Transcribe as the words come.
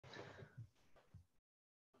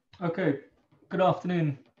Okay, good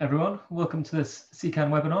afternoon, everyone. Welcome to this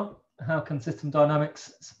CECAN webinar. How can system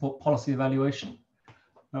dynamics support policy evaluation?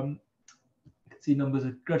 You can see numbers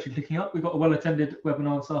are gradually clicking up. We've got a well-attended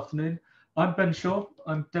webinar this afternoon. I'm Ben Shaw.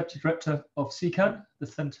 I'm Deputy Director of CECAN, the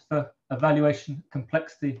Centre for Evaluation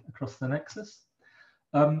Complexity Across the Nexus.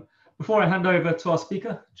 Before I hand over to our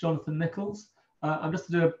speaker, Jonathan Nichols, I'm just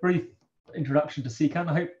to do a brief introduction to CECAN.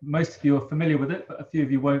 I hope most of you are familiar with it, but a few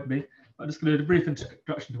of you won't be. I'm just going to do a brief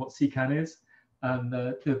introduction to what CECAN is and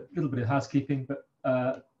do a little bit of housekeeping, but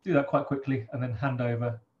do that quite quickly and then hand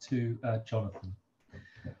over to Jonathan.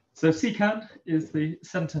 So CECAN is the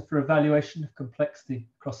Centre for Evaluation of Complexity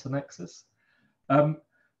Across the Nexus.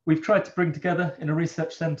 We've tried to bring together in a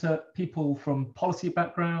research centre people from policy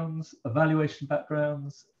backgrounds, evaluation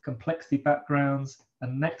backgrounds, complexity backgrounds,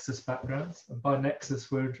 and nexus backgrounds. And by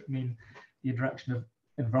nexus, we mean the interaction of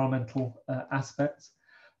environmental aspects.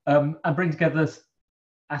 And bring together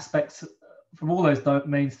aspects from all those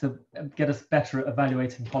domains to get us better at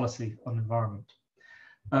evaluating policy on environment.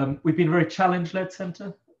 We've been a very challenge-led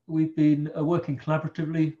centre. We've been working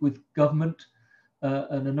collaboratively with government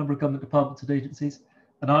and a number of government departments and agencies.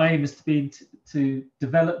 And our aim is to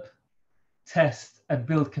develop, test, and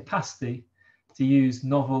build capacity to use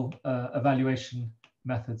novel evaluation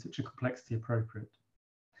methods which are complexity appropriate.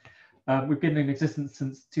 We've been in existence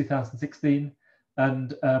since 2016.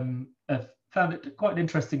 And I've found it quite an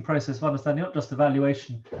interesting process of understanding not just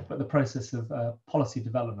evaluation, but the process of policy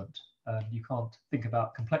development. You can't think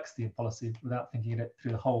about complexity in policy without thinking of it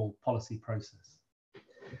through the whole policy process.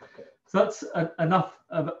 So that's enough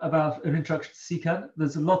about an introduction to CECAN.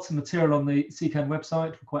 There's lots of material on the CECAN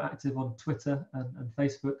website. We're quite active on Twitter and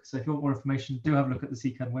Facebook. So if you want more information, do have a look at the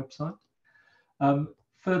CECAN website.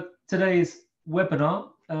 For today's webinar,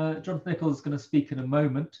 Jonathan Nichols is going to speak in a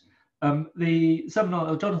moment. The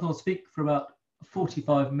seminar, Jonathan will speak for about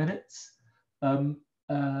 45 minutes. During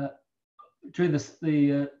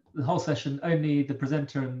the whole session, only the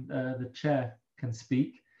presenter and the chair can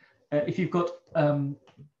speak. If you've got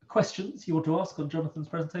questions you want to ask on Jonathan's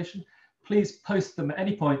presentation, please post them at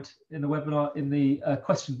any point in the webinar in the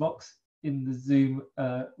question box in the Zoom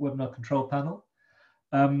webinar control panel.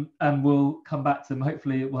 And we'll come back to them.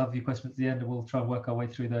 Hopefully we'll have a few questions at the end and we'll try and work our way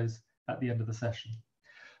through those at the end of the session.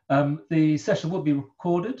 The session will be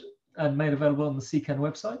recorded and made available on the CECAN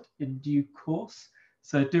website in due course.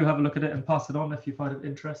 So do have a look at it and pass it on if you find it of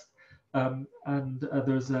interest.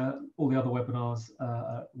 There's all the other webinars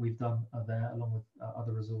we've done there along with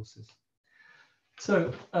other resources.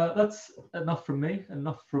 So that's enough from me,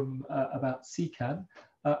 enough from about CECAN.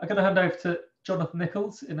 I'm going to hand over to Jonathan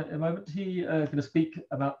Nichols in a moment. He's going to speak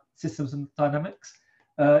about systems and dynamics.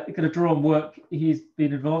 He's going to draw on work he's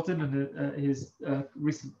been involved in and his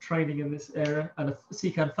recent training in this area and a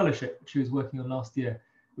CECAN fellowship, which he was working on last year,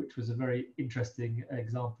 which was a very interesting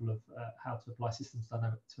example of how to apply systems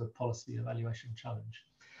dynamics to a policy evaluation challenge.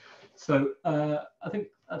 So I think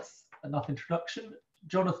that's enough introduction.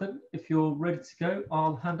 Jonathan, if you're ready to go,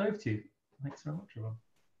 I'll hand over to you. Thanks very much, everyone.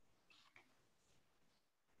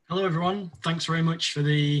 Hello, everyone. Thanks very much for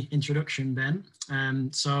the introduction, Ben.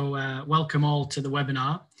 Welcome all to the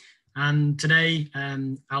webinar. And today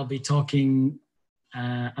I'll be talking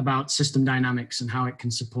about system dynamics and how it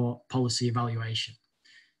can support policy evaluation.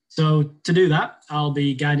 So to do that, I'll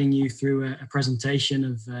be guiding you through a presentation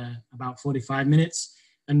of about 45 minutes.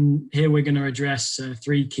 And here we're going to address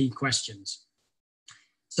three key questions.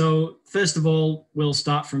 So first of all, we'll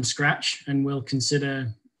start from scratch and we'll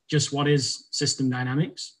consider just what is system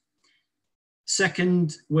dynamics.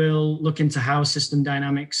 Second, we'll look into how system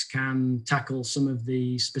dynamics can tackle some of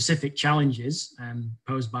the specific challenges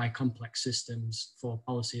posed by complex systems for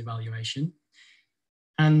policy evaluation.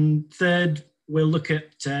 And third, we'll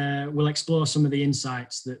explore some of the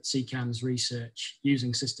insights that CECAN's research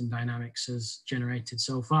using system dynamics has generated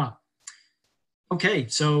so far. Okay,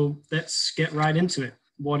 so let's get right into it.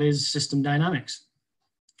 What is system dynamics?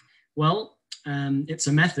 Well, it's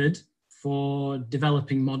a method for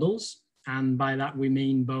developing models. And by that, we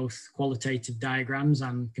mean both qualitative diagrams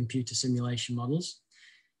and computer simulation models.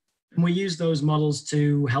 And we use those models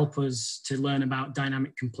to help us to learn about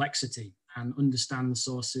dynamic complexity and understand the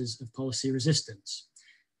sources of policy resistance.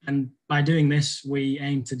 And by doing this, we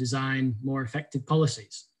aim to design more effective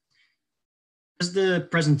policies. As the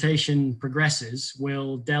presentation progresses,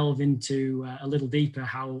 we'll delve into a little deeper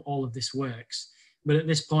how all of this works. But at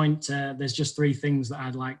this point, there's just three things that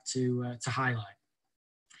I'd like to highlight.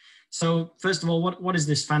 So first of all, what is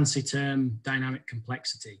this fancy term, dynamic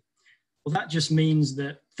complexity? Well, that just means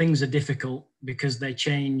that things are difficult because they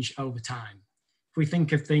change over time. If we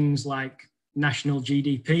think of things like national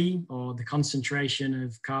GDP or or the concentration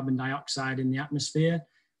of carbon dioxide in the atmosphere,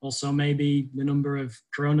 also maybe the number of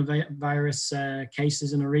coronavirus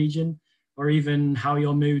cases in a region, or even how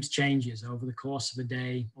your mood changes over the course of a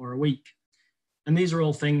day or a week. And these are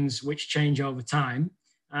all things which change over time,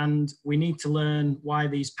 and we need to learn why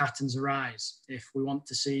these patterns arise if we want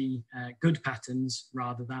to see good patterns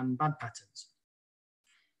rather than bad patterns.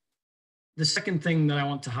 The second thing that I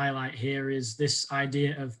want to highlight here is this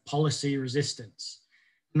idea of policy resistance.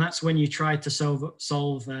 And that's when you try to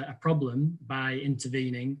solve a problem by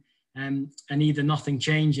intervening, and either nothing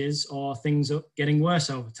changes or things are getting worse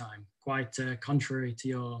over time, quite contrary to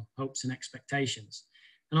your hopes and expectations.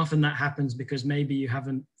 And often that happens because maybe you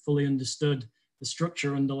haven't fully understood the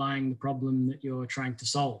structure underlying the problem that you're trying to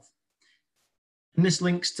solve. And this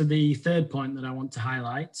links to the third point that I want to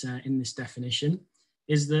highlight in this definition,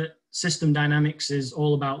 is that system dynamics is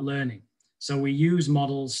all about learning. So we use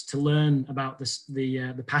models to learn about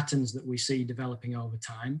the patterns that we see developing over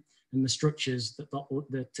time and the structures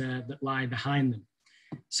that lie behind them.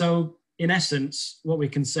 So in essence, what we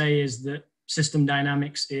can say is that system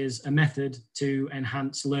dynamics is a method to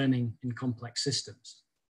enhance learning in complex systems.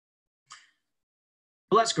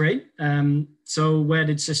 Well, that's great. So where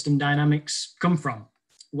did system dynamics come from?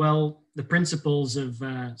 Well, the principles of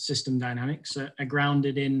system dynamics are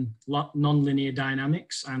grounded in nonlinear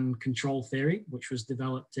dynamics and control theory, which was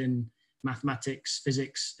developed in mathematics,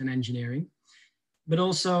 physics, and engineering. But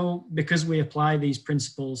also because we apply these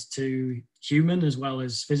principles to human as well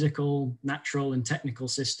as physical, natural, and technical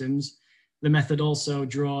systems, the method also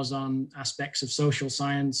draws on aspects of social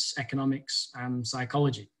science, economics, and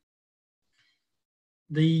psychology.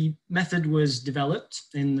 The method was developed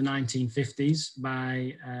in the 1950s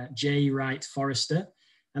by J. Wright Forrester,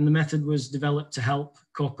 and the method was developed to help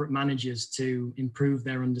corporate managers to improve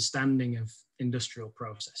their understanding of industrial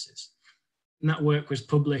processes. And that work was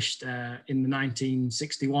published in the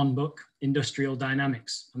 1961 book, Industrial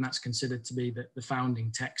Dynamics, and that's considered to be the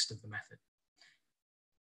founding text of the method.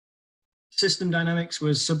 System dynamics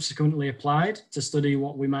was subsequently applied to study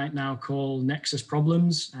what we might now call nexus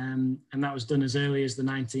problems, and that was done as early as the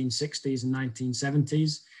 1960s and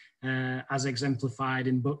 1970s, as exemplified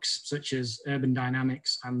in books such as Urban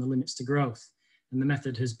Dynamics and The Limits to Growth. And the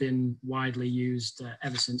method has been widely used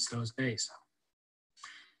ever since those days.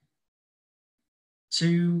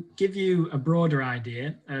 To give you a broader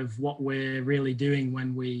idea of what we're really doing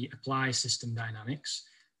when we apply system dynamics,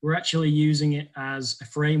 we're actually using it as a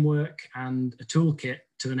framework and a toolkit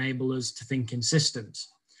to enable us to think in systems.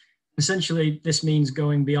 Essentially, this means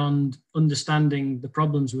going beyond understanding the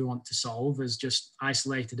problems we want to solve as just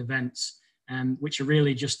isolated events, which are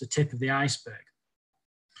really just the tip of the iceberg.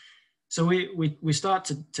 So we start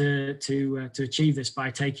to achieve this by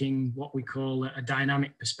taking what we call a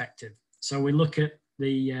dynamic perspective. So we look at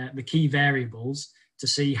the key variables to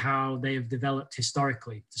see how they have developed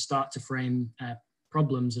historically to start to frame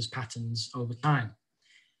problems as patterns over time.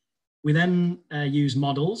 We then use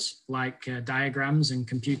models like diagrams and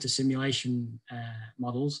computer simulation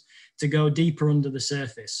models to go deeper under the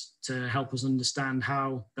surface to help us understand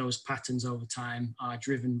how those patterns over time are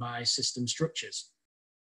driven by system structures.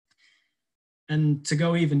 And to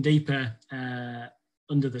go even deeper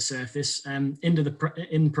under the surface, in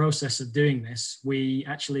the process of doing this, we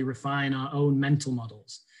actually refine our own mental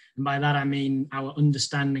models. And by that, I mean our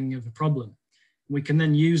understanding of a problem. We can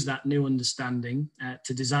then use that new understanding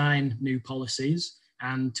to design new policies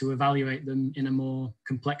and to evaluate them in a more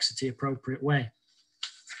complexity appropriate way.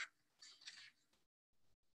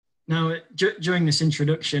 Now, during this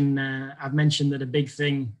introduction, I've mentioned that a big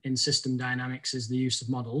thing in system dynamics is the use of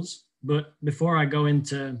models. But before I go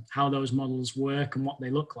into how those models work and what they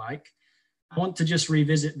look like, I want to just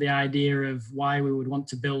revisit the idea of why we would want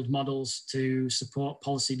to build models to support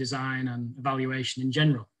policy design and evaluation in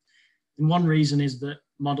general. And one reason is that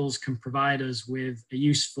models can provide us with a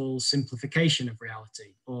useful simplification of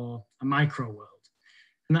reality, or a micro world.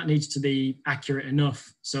 And that needs to be accurate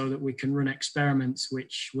enough so that we can run experiments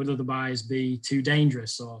which would otherwise be too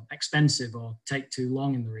dangerous or expensive or take too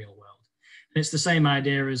long in the real world. And it's the same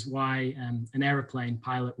idea as why an aeroplane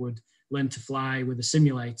pilot would learn to fly with a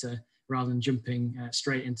simulator rather than jumping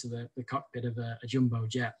straight into the cockpit of a jumbo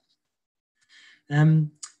jet.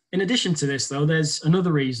 In addition to this, though, there's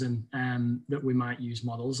another reason that we might use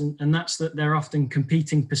models, and that's that they're often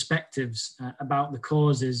competing perspectives about the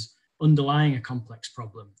causes underlying a complex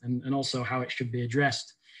problem and also how it should be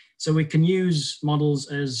addressed. So we can use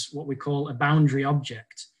models as what we call a boundary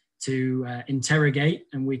object to interrogate,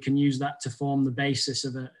 and we can use that to form the basis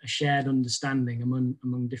of a shared understanding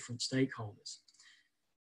among different stakeholders.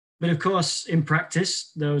 But of course, in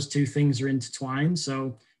practice, those two things are intertwined.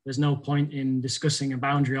 So there's no point in discussing a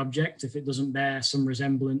boundary object if it doesn't bear some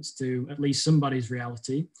resemblance to at least somebody's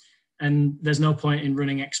reality. And there's no point in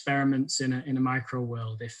running experiments in a micro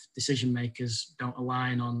world if decision makers don't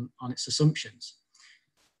align on its assumptions.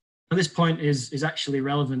 Now, this point is actually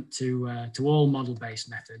relevant to all model-based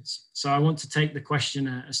methods. So I want to take the question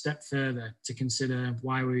a step further to consider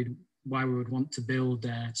why we would want to build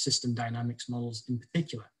system dynamics models in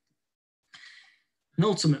particular. And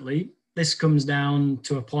ultimately, this comes down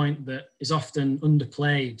to a point that is often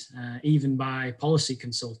underplayed, even by policy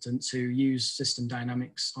consultants who use system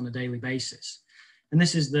dynamics on a daily basis. And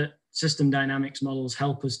this is that system dynamics models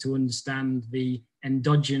help us to understand the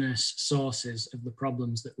endogenous sources of the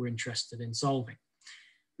problems that we're interested in solving.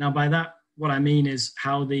 Now, by that, what I mean is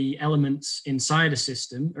how the elements inside a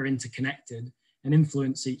system are interconnected and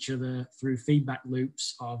influence each other through feedback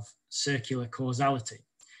loops of circular causality.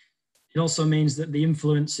 It also means that the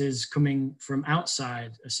influences coming from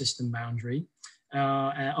outside a system boundary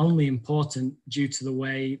are only important due to the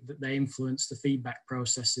way that they influence the feedback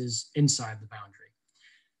processes inside the boundary.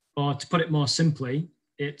 Or to put it more simply,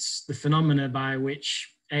 it's the phenomena by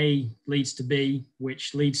which A leads to B,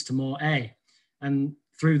 which leads to more A. And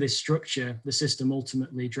through this structure, the system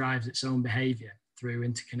ultimately drives its own behavior through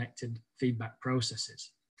interconnected feedback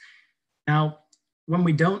processes. Now, when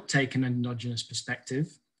we don't take an endogenous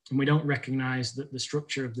perspective, and we don't recognize that the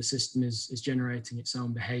structure of the system is generating its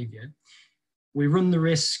own behavior, we run the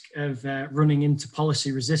risk of running into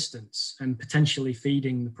policy resistance and potentially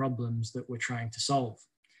feeding the problems that we're trying to solve.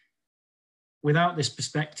 Without this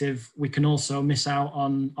perspective, we can also miss out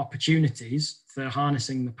on opportunities for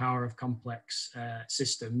harnessing the power of complex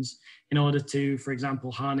systems in order to, for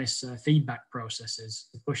example, harness feedback processes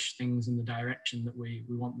to push things in the direction that we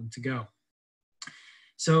want them to go.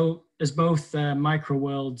 So as both micro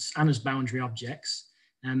worlds and as boundary objects,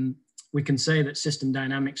 we can say that system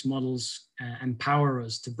dynamics models empower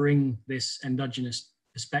us to bring this endogenous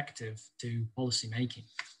perspective to policy making.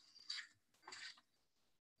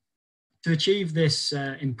 To achieve this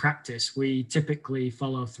in practice, we typically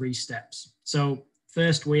follow 3 steps. So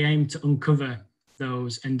first, we aim to uncover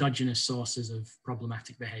those endogenous sources of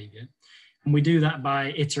problematic behavior. And we do that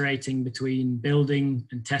by iterating between building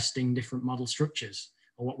and testing different model structures,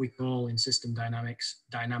 or what we call in system dynamics,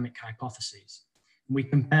 dynamic hypotheses. And we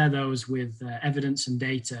compare those with evidence and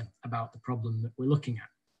data about the problem that we're looking at.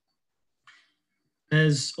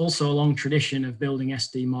 There's also a long tradition of building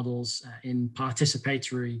SD models in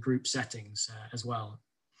participatory group settings as well.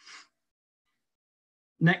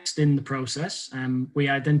 Next in the process, we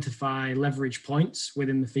identify leverage points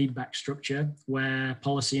within the feedback structure where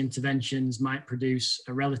policy interventions might produce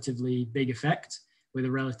a relatively big effect with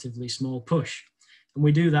a relatively small push. And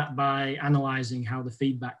we do that by analyzing how the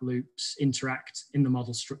feedback loops interact in the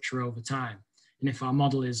model structure over time. And if our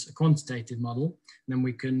model is a quantitative model, then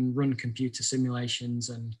we can run computer simulations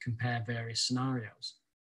and compare various scenarios.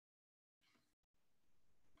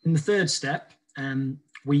 In the third step,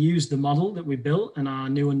 we use the model that we built and our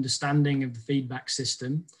new understanding of the feedback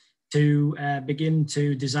system to begin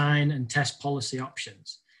to design and test policy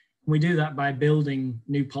options. We do that by building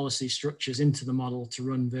new policy structures into the model to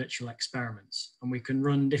run virtual experiments. And we can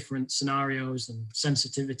run different scenarios and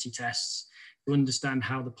sensitivity tests to understand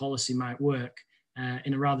how the policy might work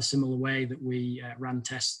in a rather similar way that we ran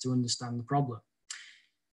tests to understand the problem.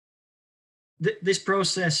 This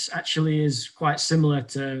process actually is quite similar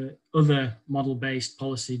to other model-based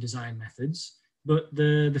policy design methods, but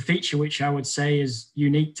the feature which I would say is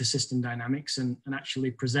unique to system dynamics and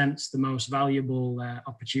actually presents the most valuable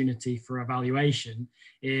opportunity for evaluation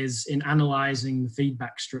is in analyzing the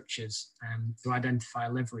feedback structures to identify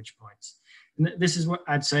leverage points. And this is what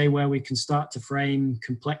I'd say where we can start to frame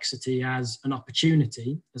complexity as an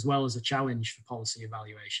opportunity as well as a challenge for policy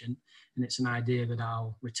evaluation. And it's an idea that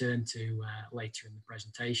I'll return to later in the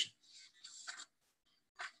presentation.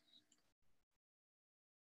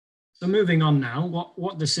 So moving on now,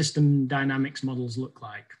 what do system dynamics models look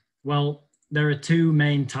like? Well, there are 2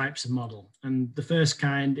 main types of model. And the first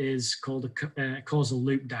kind is called a causal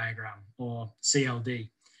loop diagram, or CLD.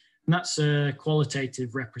 And that's a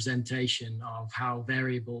qualitative representation of how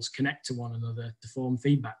variables connect to one another to form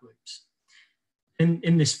feedback loops.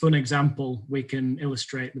 In this fun example, we can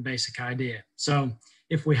illustrate the basic idea. So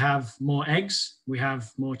if we have more eggs, we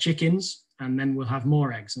have more chickens, and then we'll have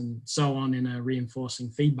more eggs, and so on in a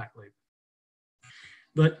reinforcing feedback loop.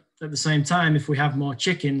 But at the same time, if we have more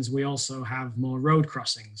chickens, we also have more road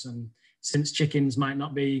crossings. And since chickens might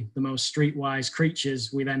not be the most streetwise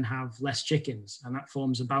creatures, we then have less chickens, and that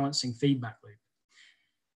forms a balancing feedback loop.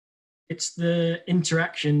 It's the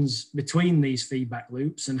interactions between these feedback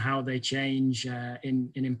loops and how they change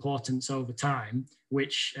in importance over time,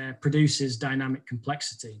 which produces dynamic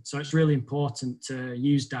complexity. So it's really important to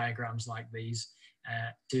use diagrams like these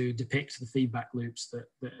to depict the feedback loops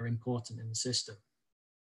that are important in the system.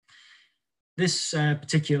 This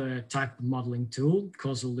particular type of modeling tool,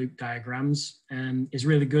 causal loop diagrams, is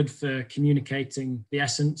really good for communicating the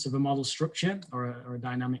essence of a model structure or a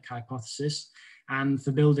dynamic hypothesis, and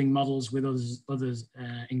for building models with others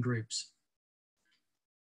in groups.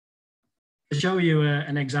 To show you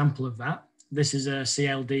an example of that, this is a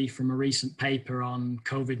CLD from a recent paper on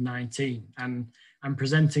COVID-19, and I'm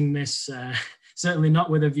presenting this certainly not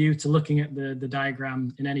with a view to looking at the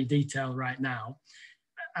diagram in any detail right now.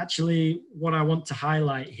 Actually, what I want to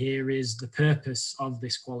highlight here is the purpose of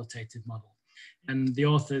this qualitative model. And the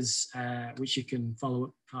authors, which you can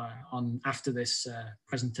follow up on after this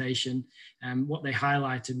presentation, what they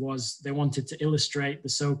highlighted was they wanted to illustrate the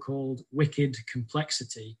so-called wicked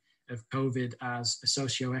complexity of COVID as a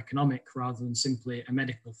socio-economic rather than simply a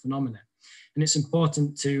medical phenomenon. And it's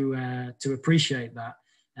important to appreciate that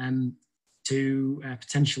and to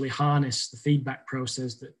potentially harness the feedback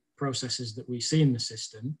processes that we see in the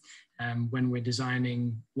system when we're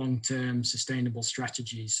designing long-term sustainable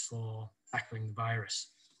strategies for tackling the virus.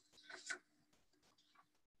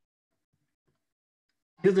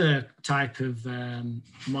 The other type of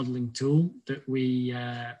modeling tool that we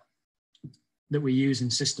use in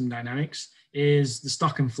system dynamics is the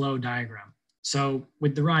stock and flow diagram. So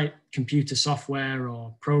with the right computer software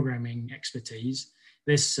or programming expertise,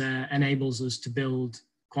 this enables us to build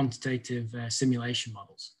quantitative simulation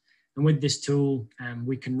models. And with this tool,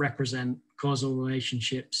 we can represent causal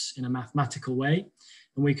relationships in a mathematical way,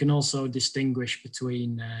 and we can also distinguish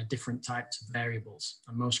between different types of variables,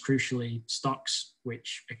 and most crucially, stocks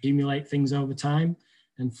which accumulate things over time,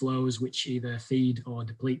 and flows which either feed or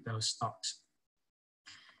deplete those stocks.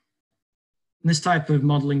 And this type of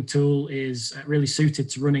modeling tool is really suited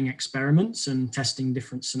to running experiments and testing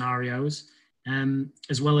different scenarios,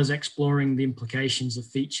 as well as exploring the implications of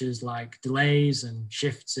features like delays and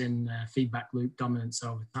shifts in feedback loop dominance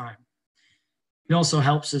over time. It also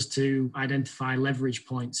helps us to identify leverage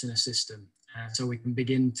points in a system, so we can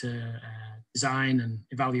begin to design and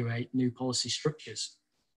evaluate new policy structures.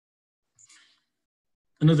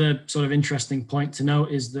 Another sort of interesting point to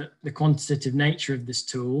note is that the quantitative nature of this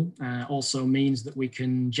tool also means that we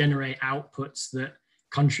can generate outputs that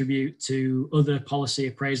contribute to other policy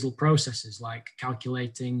appraisal processes like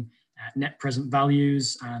calculating net present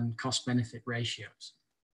values and cost benefit ratios.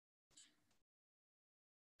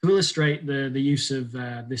 To illustrate the use of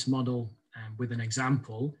this model with an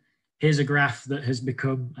example, here's a graph that has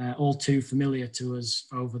become all too familiar to us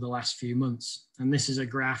over the last few months. And this is a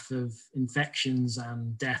graph of infections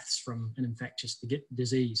and deaths from an infectious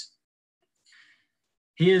disease.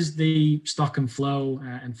 Here's the stock and flow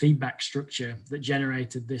and feedback structure that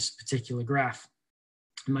generated this particular graph.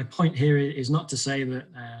 And my point here is not to say that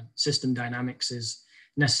system dynamics is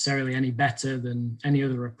necessarily any better than any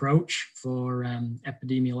other approach for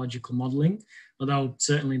epidemiological modeling, although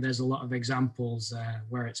certainly there's a lot of examples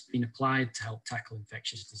where it's been applied to help tackle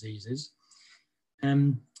infectious diseases.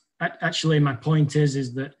 Actually, my point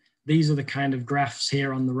is that these are the kind of graphs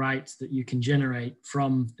here on the right that you can generate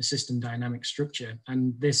from a system dynamic structure.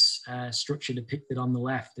 And this structure depicted on the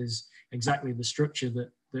left is exactly the structure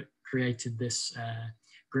that created this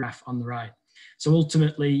graph on the right. So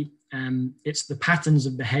ultimately, it's the patterns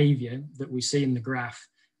of behavior that we see in the graph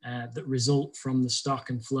that result from the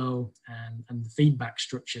stock and flow and the feedback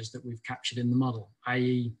structures that we've captured in the model,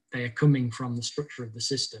 i.e. they are coming from the structure of the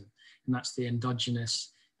system. And that's the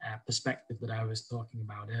endogenous perspective that I was talking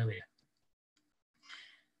about earlier.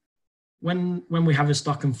 When we have a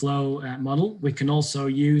stock and flow model, we can also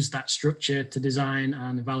use that structure to design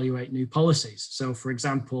and evaluate new policies. So for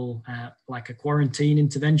example, like a quarantine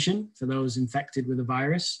intervention for those infected with a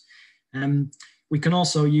virus. We can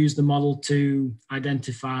also use the model to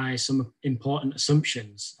identify some important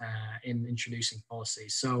assumptions in introducing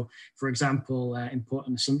policies. So for example,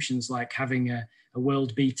 important assumptions like having a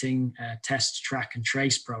world-beating test, track and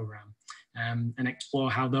trace program, and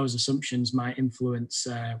explore how those assumptions might influence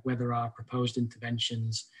whether our proposed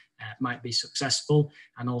interventions might be successful,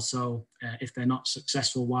 and also if they're not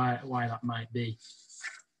successful, why that might be.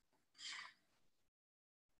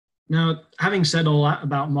 Now, having said all that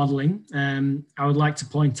about modeling, I would like to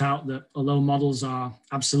point out that although models are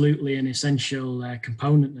absolutely an essential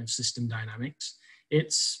component of system dynamics,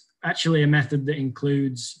 it's actually a method that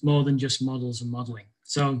includes more than just models and modeling.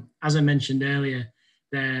 So as I mentioned earlier,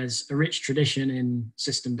 there's a rich tradition in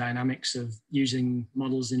system dynamics of using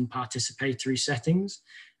models in participatory settings,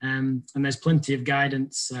 and there's plenty of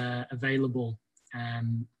guidance available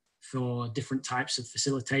for different types of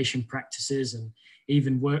facilitation practices and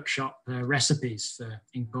even workshop recipes for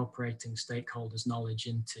incorporating stakeholders' knowledge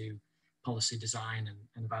into policy design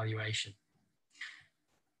and evaluation.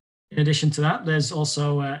 In addition to that, there's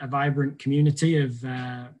also a vibrant community of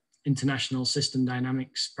international system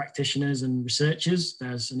dynamics practitioners and researchers.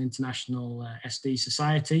 There's an international SD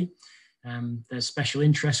society. There's special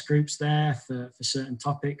interest groups there for certain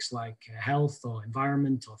topics like health or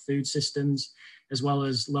environment or food systems, as well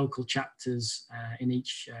as local chapters in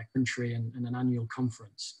each country and an annual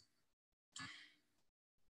conference.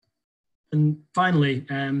 And finally,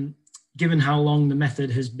 given how long the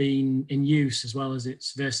method has been in use, as well as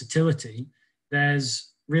its versatility, there's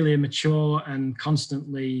really a mature and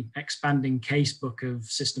constantly expanding casebook of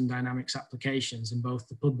system dynamics applications in both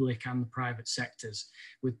the public and the private sectors,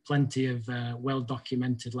 with plenty of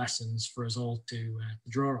well-documented lessons for us all to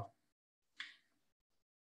draw on.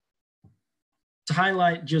 To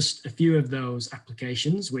highlight just a few of those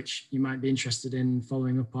applications, which you might be interested in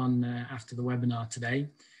following up on after the webinar today,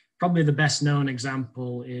 probably the best known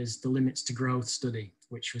example is the Limits to Growth study,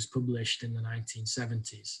 which was published in the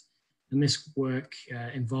 1970s. And this work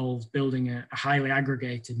involves building a highly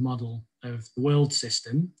aggregated model of the world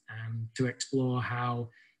system to explore how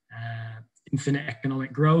infinite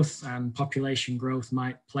economic growth and population growth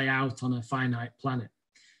might play out on a finite planet.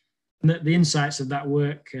 And that the insights of that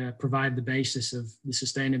work provide the basis of the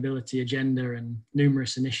sustainability agenda and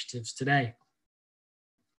numerous initiatives today.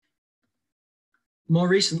 More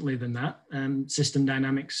recently than that, system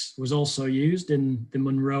dynamics was also used in the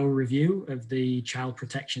Monroe Review of the child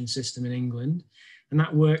protection system in England. And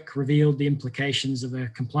that work revealed the implications of a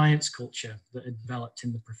compliance culture that had developed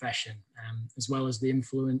in the profession, as well as the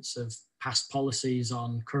influence of past policies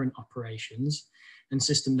on current operations. And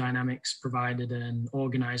system dynamics provided an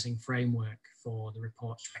organizing framework for the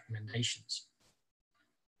report's recommendations.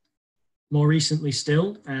 More recently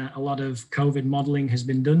still, a lot of COVID modeling has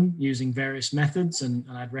been done using various methods, and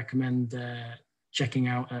I'd recommend checking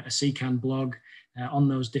out a CECAN blog on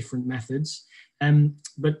those different methods.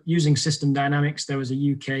 But using system dynamics, there was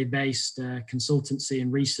a UK-based consultancy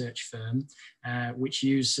and research firm which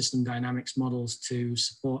used system dynamics models to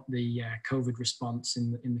support the COVID response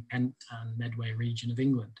in the Kent and Medway region of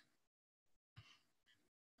England.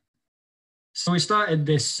 So we started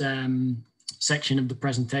this section of the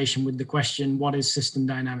presentation with the question, what is system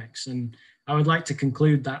dynamics? And I would like to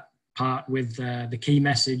conclude that part with the key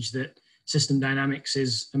message that system dynamics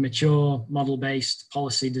is a mature model-based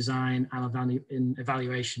policy design and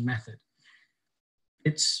evaluation method.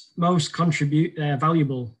 Its most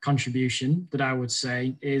valuable contribution that I would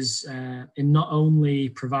say is in not only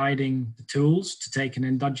providing the tools to take an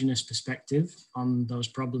endogenous perspective on those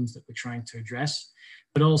problems that we're trying to address,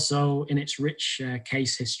 but also in its rich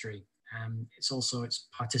case history. It's also its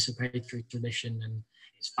participatory tradition and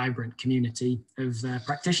its vibrant community of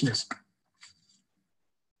practitioners.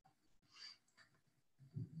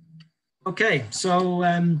 Okay, so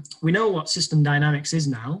we know what system dynamics is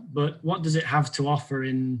now, but what does it have to offer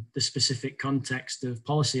in the specific context of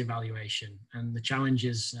policy evaluation and the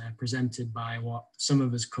challenges presented by what some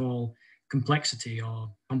of us call complexity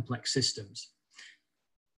or complex systems?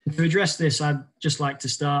 And to address this, I'd just like to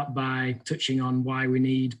start by touching on why we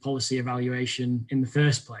need policy evaluation in the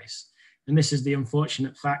first place. And this is the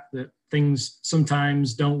unfortunate fact that things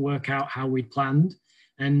sometimes don't work out how we planned.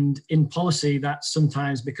 And in policy, that's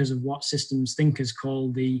sometimes because of what systems thinkers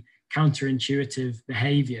call the counterintuitive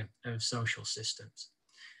behavior of social systems.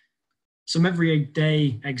 Some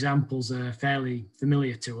everyday examples are fairly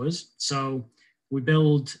familiar to us. So we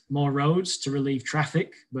build more roads to relieve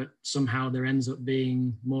traffic, but somehow there ends up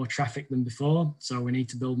being more traffic than before, so we need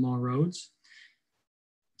to build more roads.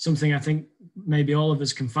 Something I think maybe all of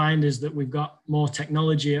us can find is that we've got more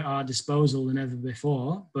technology at our disposal than ever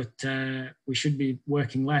before, but we should be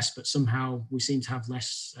working less, but somehow we seem to have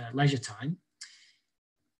less leisure time.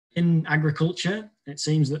 In agriculture, it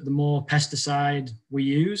seems that the more pesticide we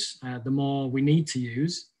use, the more we need to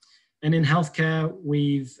use. And in healthcare,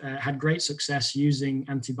 we've had great success using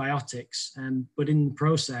antibiotics, but in the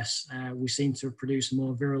process, we seem to have produced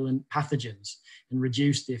more virulent pathogens and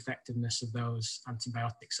reduced the effectiveness of those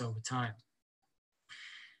antibiotics over time.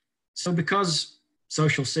 So because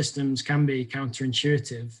social systems can be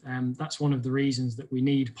counterintuitive, that's one of the reasons that we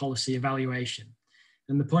need policy evaluation.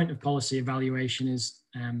 And the point of policy evaluation is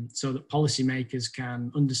so that policymakers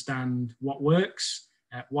can understand what works,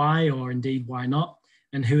 why, or indeed why not,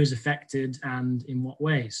 and who is affected and in what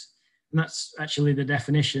ways. And that's actually the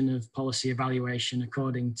definition of policy evaluation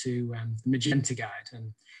according to the Magenta Guide.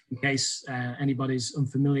 And in case anybody's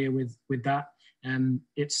unfamiliar with that,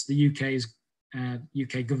 it's the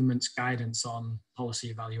UK government's guidance on policy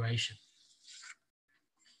evaluation.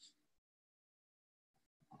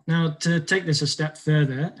 Now, to take this a step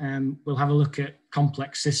further, we'll have a look at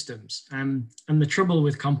complex systems. And the trouble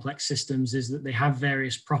with complex systems is that they have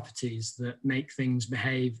various properties that make things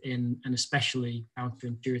behave in an especially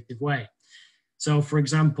counterintuitive way. So, for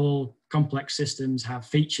example, complex systems have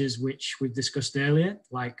features which we've discussed earlier,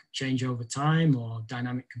 like change over time or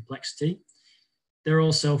dynamic complexity. There are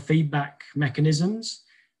also feedback mechanisms,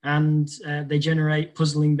 and they generate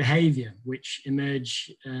puzzling behavior, which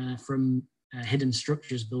emerge from hidden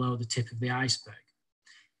structures below the tip of the iceberg.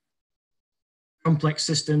 Complex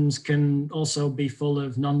systems can also be full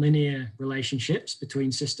of nonlinear relationships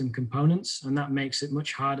between system components, and that makes it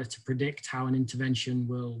much harder to predict how an intervention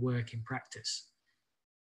will work in practice.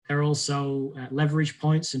 There are also leverage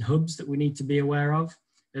points and hubs that we need to be aware of,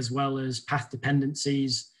 as well as path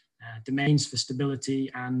dependencies, domains for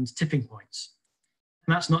stability, and tipping points.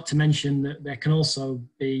 And that's not to mention that there can also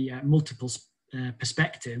be multiple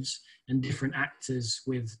perspectives and different actors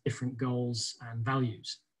with different goals and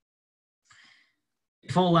values.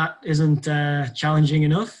 If all that isn't challenging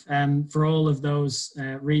enough, for all of those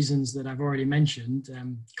reasons that I've already mentioned,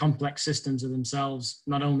 complex systems are themselves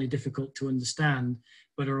not only difficult to understand,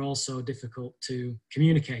 but are also difficult to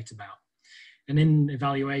communicate about. And in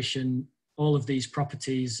evaluation, all of these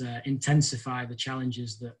properties intensify the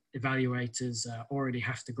challenges that evaluators already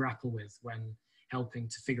have to grapple with when helping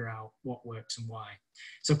to figure out what works and why.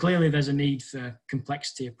 So clearly there's a need for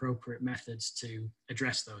complexity appropriate methods to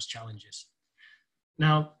address those challenges.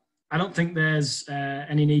 Now, I don't think there's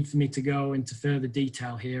any need for me to go into further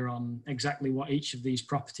detail here on exactly what each of these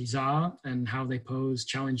properties are and how they pose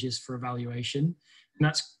challenges for evaluation. And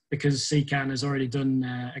that's because CECAN has already done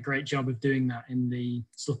a great job of doing that in the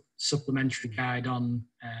supplementary guide on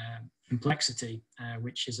complexity,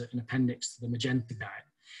 which is an appendix to the Magenta Guide.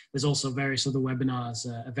 There's also various other webinars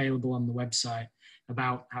available on the website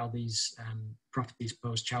about how these properties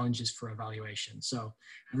pose challenges for evaluation. So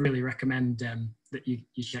I really recommend that you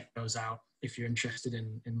check those out if you're interested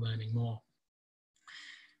in learning more.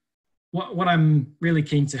 What I'm really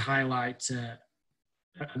keen to highlight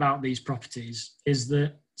about these properties is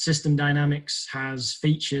that system dynamics has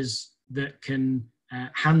features that can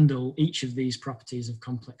handle each of these properties of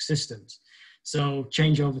complex systems. So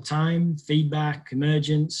change over time, feedback,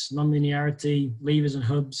 emergence, nonlinearity, levers and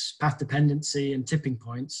hubs, path dependency, and tipping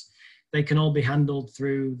points, they can all be handled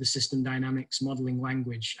through the system dynamics modeling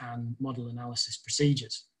language and model analysis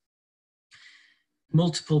procedures.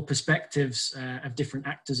 Multiple perspectives of different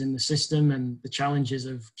actors in the system and the challenges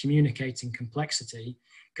of communicating complexity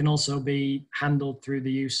can also be handled through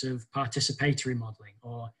the use of participatory modeling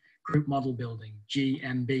or group model building,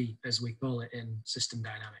 GMB, as we call it in system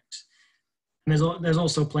dynamics. And there's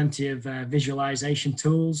also plenty of visualization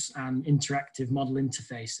tools and interactive model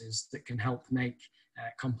interfaces that can help make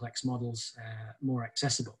complex models more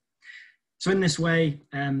accessible. So in this way,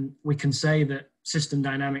 we can say that system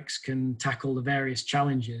dynamics can tackle the various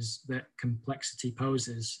challenges that complexity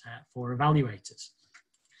poses for evaluators.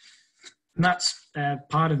 And that's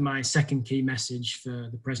part of my second key message for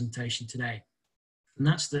the presentation today. And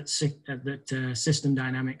that's that system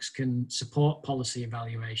dynamics can support policy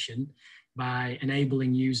evaluation by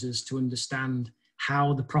enabling users to understand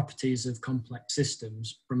how the properties of complex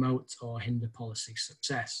systems promote or hinder policy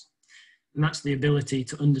success. And that's the ability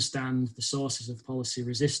to understand the sources of policy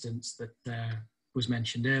resistance that was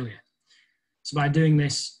mentioned earlier. So by doing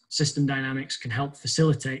this, system dynamics can help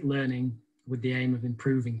facilitate learning with the aim of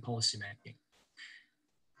improving policymaking.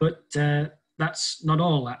 But that's not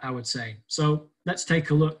all, I would say. So let's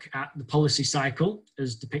take a look at the policy cycle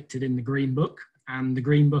as depicted in the Green Book. And the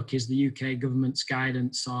Green Book is the UK government's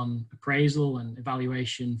guidance on appraisal and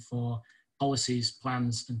evaluation for policies,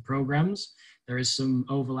 plans and programmes. There is some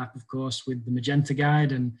overlap, of course, with the Magenta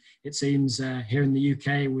Guide, and it seems here in the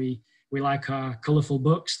UK we like our colourful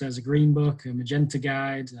books. There's a Green Book, a Magenta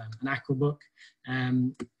Guide, an Aqua Book,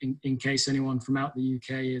 in case anyone from out the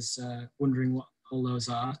UK is wondering what all those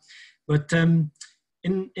are. But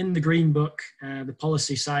in the Green Book, the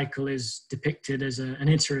policy cycle is depicted as an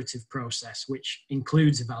iterative process, which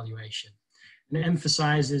includes evaluation. And it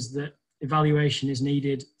emphasises that evaluation is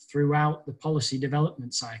needed throughout the policy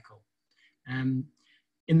development cycle.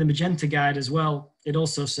 In the Magenta Guide as well, it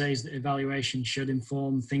also says that evaluation should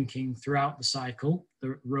inform thinking throughout the cycle,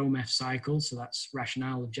 the ROMEF cycle, so that's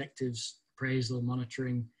rationale, objectives, appraisal,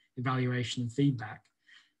 monitoring, evaluation and feedback.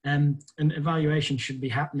 And evaluation should be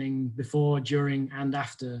happening before, during, and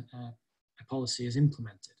after a policy is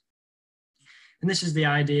implemented. And this is the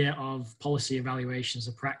idea of policy evaluation as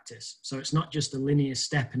a practice. So it's not just a linear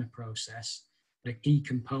step in a process, but a key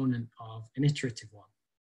component of an iterative one.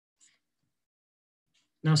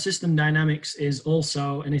 Now, system dynamics is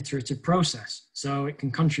also an iterative process, so it can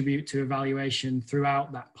contribute to evaluation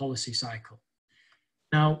throughout that policy cycle.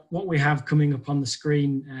 Now, what we have coming up on the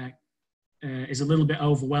screen is a little bit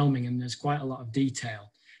overwhelming, and there's quite a lot of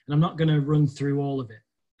detail. And I'm not going to run through all of it.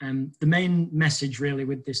 The main message really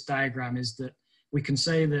with this diagram is that we can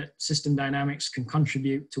say that system dynamics can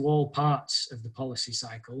contribute to all parts of the policy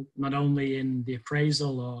cycle, not only in the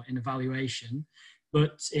appraisal or in evaluation,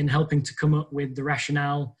 but in helping to come up with the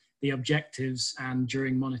rationale, the objectives, and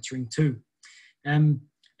during monitoring too. And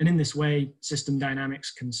in this way, system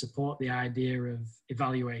dynamics can support the idea of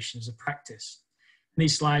evaluation as a practice.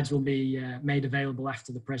 These slides will be made available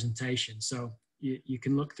after the presentation, so you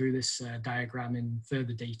can look through this diagram in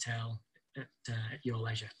further detail at your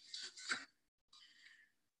leisure.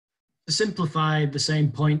 To simplify the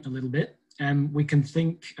same point a little bit, we can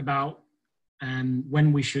think about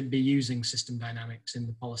when we should be using system dynamics in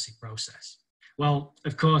the policy process. Well,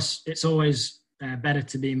 of course, it's always better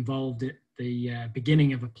to be involved at the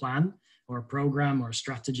beginning of a plan or a program or a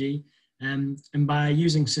strategy. And by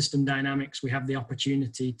using system dynamics, we have the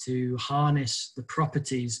opportunity to harness the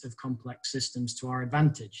properties of complex systems to our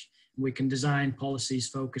advantage. We can design policies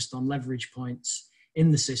focused on leverage points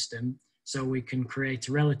in the system, so we can create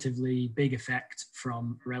a relatively big effect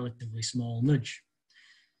from a relatively small nudge.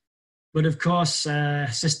 But of course,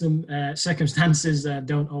 circumstances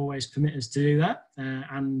don't always permit us to do that.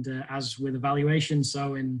 As with evaluation,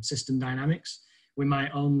 so in system dynamics, we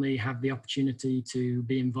might only have the opportunity to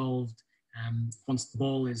be involved once the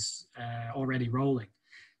ball is already rolling.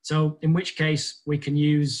 So in which case we can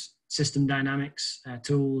use system dynamics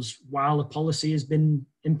tools while a policy has been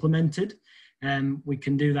implemented. We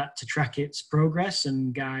can do that to track its progress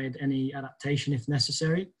and guide any adaptation if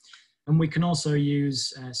necessary. And we can also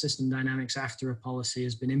use system dynamics after a policy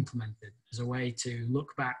has been implemented as a way to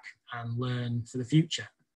look back and learn for the future.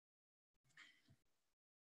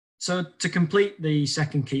 So to complete the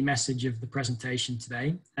second key message of the presentation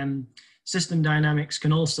today, system dynamics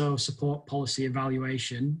can also support policy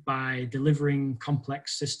evaluation by delivering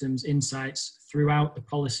complex systems insights throughout the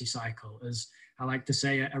policy cycle, as I like to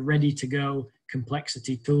say, a ready-to-go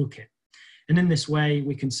complexity toolkit. And in this way,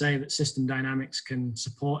 we can say that system dynamics can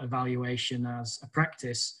support evaluation as a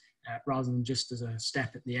practice rather than just as a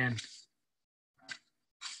step at the end.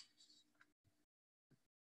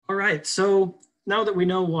 All right, so now that we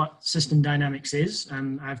know what system dynamics is,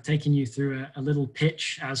 and I've taken you through a little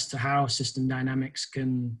pitch as to how system dynamics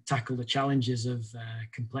can tackle the challenges of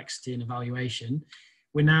complexity and evaluation,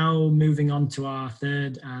 we're now moving on to our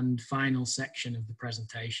third and final section of the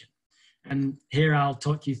presentation. And here I'll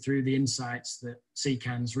talk you through the insights that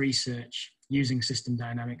CECAN's research using system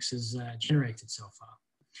dynamics has generated so far.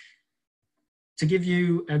 To give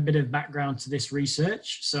you a bit of background to this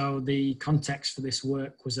research, so the context for this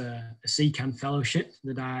work was a CECAN fellowship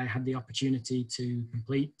that I had the opportunity to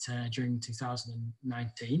complete during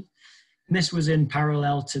 2019. And this was in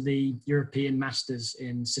parallel to the European Masters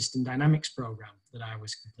in System Dynamics program that I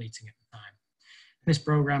was completing at the time. This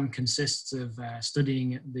program consists of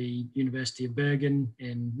studying at the University of Bergen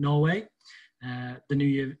in Norway, the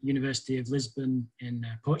New University of Lisbon in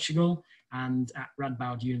Portugal, and at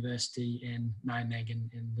Radboud University in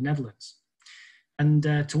Nijmegen in the Netherlands. And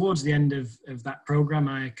towards the end of that program,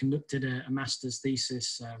 I conducted a master's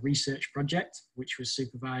thesis research project, which was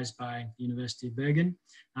supervised by the University of Bergen,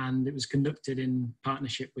 and it was conducted in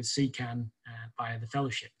partnership with CECAN via the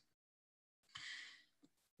fellowship.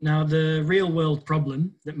 Now, the real-world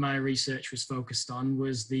problem that my research was focused on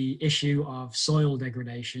was the issue of soil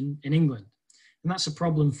degradation in England. And that's a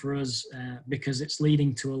problem for us because it's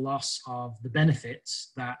leading to a loss of the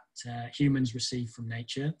benefits that humans receive from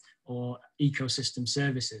nature, or ecosystem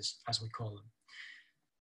services, as we call them.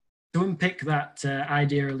 To unpick that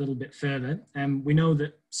idea a little bit further, we know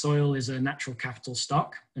that soil is a natural capital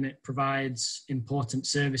stock, and it provides important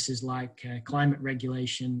services like climate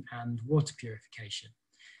regulation and water purification.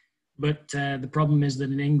 But the problem is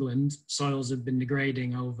that in England, soils have been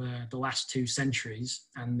degrading over the last 2 centuries,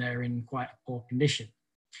 and they're in quite a poor condition.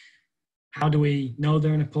 How do we know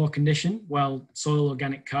they're in a poor condition? Well, soil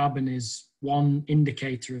organic carbon is one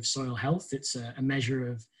indicator of soil health. It's a measure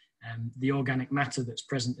of the organic matter that's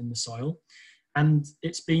present in the soil. And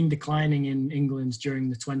it's been declining in England during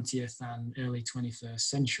the 20th and early 21st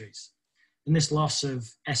centuries. And this loss of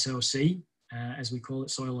SOC as we call it,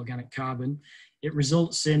 soil organic carbon, it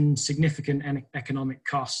results in significant economic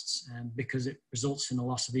costs because it results in a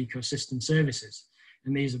loss of ecosystem services.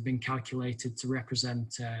 And these have been calculated to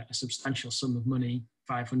represent a substantial sum of money,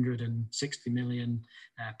 £560 million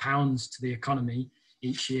to the economy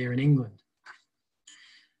each year in England.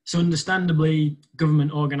 So understandably,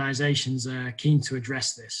 government organisations are keen to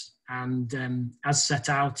address this. And as set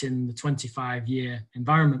out in the 25-year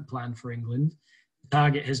environment plan for England, the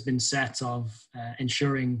target has been set of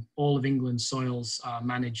ensuring all of England's soils are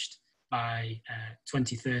managed by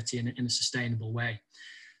 2030 in a sustainable way.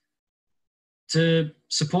 To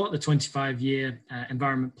support the 25-year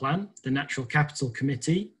environment plan, the Natural Capital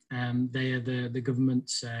Committee, they are the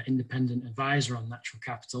government's independent advisor on natural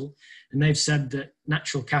capital, and they've said that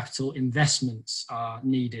natural capital investments are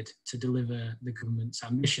needed to deliver the government's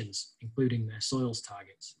ambitions, including their soils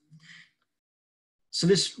targets. So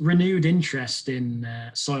this renewed interest in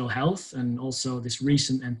soil health and also this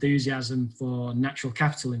recent enthusiasm for natural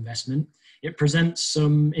capital investment, it presents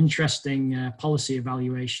some interesting policy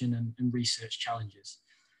evaluation and research challenges.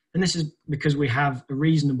 And this is because we have a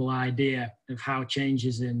reasonable idea of how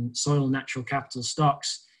changes in soil natural capital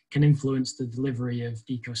stocks can influence the delivery of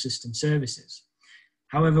ecosystem services.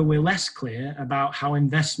 However, we're less clear about how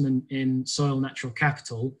investment in soil natural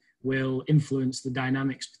capital will influence the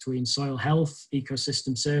dynamics between soil health,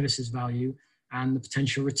 ecosystem services value, and the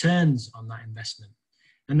potential returns on that investment.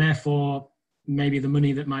 And therefore, maybe the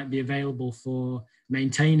money that might be available for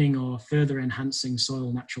maintaining or further enhancing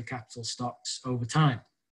soil natural capital stocks over time.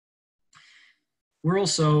 We're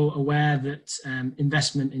also aware that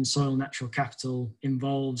investment in soil natural capital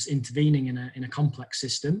involves intervening in a complex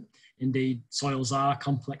system. Indeed, soils are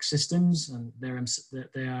complex systems, and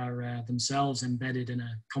they are themselves embedded in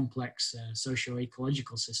a complex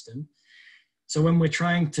socio-ecological system. So when we're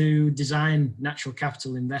trying to design natural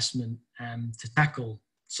capital investment to tackle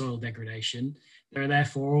soil degradation, there are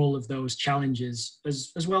therefore all of those challenges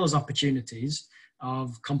as well as opportunities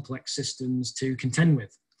of complex systems to contend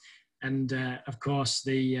with. And of course,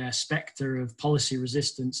 the spectre of policy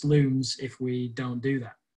resistance looms if we don't do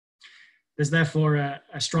that. There's therefore a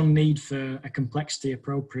strong need for a complexity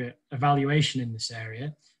appropriate evaluation in this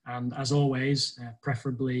area, and as always,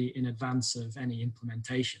 preferably in advance of any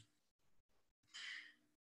implementation.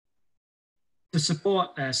 To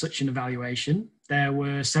support such an evaluation, there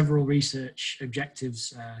were several research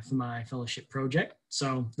objectives for my fellowship project.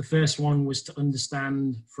 So the first one was to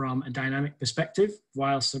understand from a dynamic perspective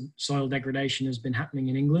while soil degradation has been happening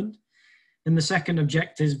in England. And the second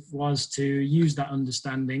objective was to use that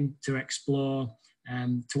understanding to explore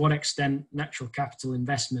to what extent natural capital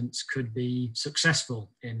investments could be successful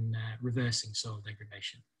in reversing soil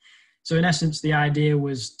degradation. So in essence, the idea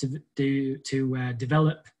was to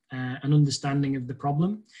develop an understanding of the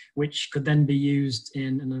problem, which could then be used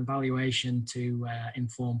in an evaluation to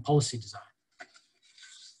inform policy design.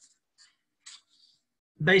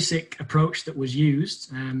 The basic approach that was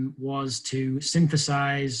used was to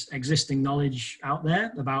synthesize existing knowledge out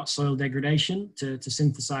there about soil degradation, to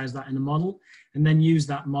synthesize that in a model, and then use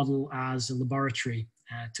that model as a laboratory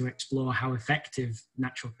to explore how effective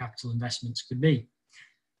natural capital investments could be.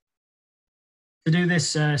 To do this,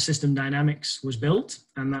 system dynamics was built,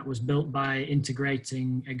 and that was built by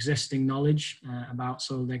integrating existing knowledge about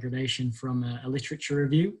soil degradation from a literature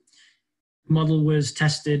review. The model was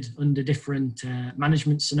tested under different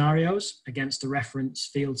management scenarios against a reference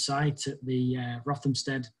field site at the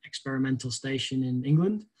Rothamsted Experimental Station in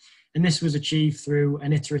England, and this was achieved through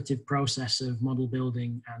an iterative process of model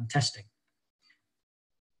building and testing.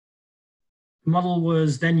 The model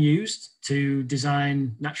was then used to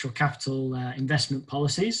design natural capital investment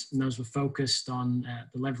policies, and those were focused on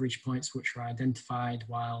the leverage points which were identified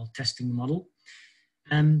while testing the model.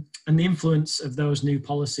 And the influence of those new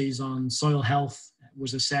policies on soil health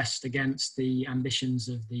was assessed against the ambitions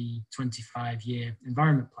of the 25-year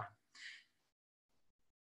environment plan.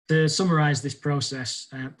 To summarize this process,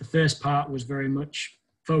 the first part was very much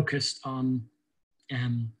focused on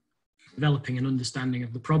developing an understanding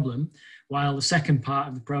of the problem, while the second part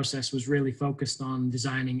of the process was really focused on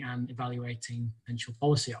designing and evaluating potential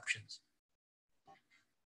policy options.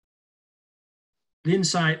 The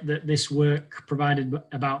insight that this work provided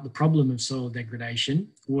about the problem of soil degradation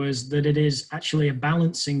was that it is actually a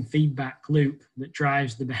balancing feedback loop that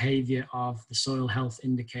drives the behaviour of the soil health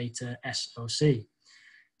indicator SOC.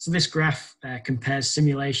 So this graph compares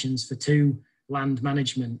simulations for two land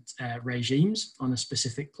management regimes on a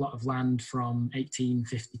specific plot of land from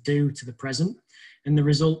 1852 to the present, and the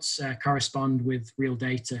results correspond with real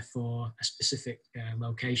data for a specific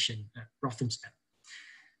location at Rothamsted.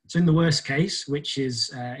 So in the worst case, which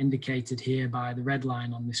is indicated here by the red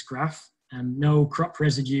line on this graph, no crop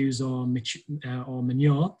residues or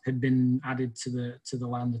manure had been added to the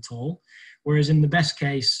land at all. Whereas in the best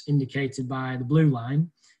case, indicated by the blue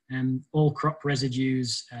line, all crop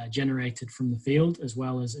residues generated from the field, as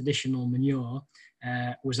well as additional manure,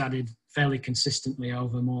 was added fairly consistently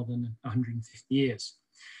over more than 150 years.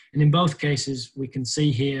 And in both cases, we can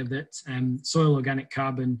see here that soil organic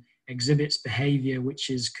carbon exhibits behavior which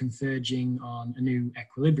is converging on a new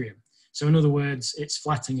equilibrium. So in other words, it's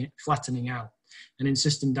flattening out. And in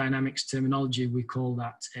system dynamics terminology, we call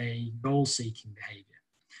that a goal-seeking behavior.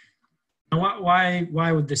 Now,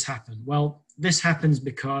 why would this happen? Well, this happens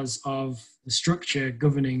because of the structure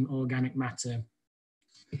governing organic matter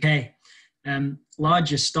decay.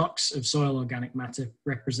 Larger stocks of soil organic matter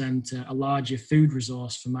represent a larger food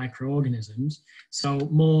resource for microorganisms. So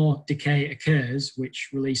more decay occurs, which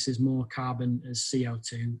releases more carbon as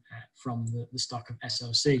CO2 from the stock of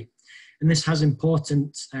SOC. And this has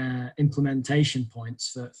important implementation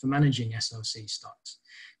points for managing SOC stocks.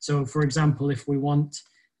 So for example, if we want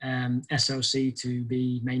SOC to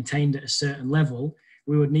be maintained at a certain level,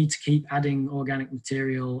 we would need to keep adding organic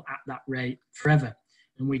material at that rate forever.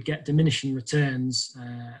 And we'd get diminishing returns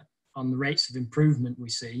on the rates of improvement we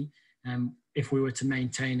see if we were to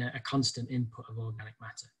maintain a constant input of organic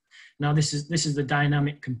matter. Now, this is the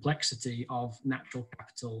dynamic complexity of natural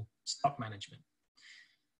capital stock management.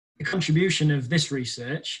 The contribution of this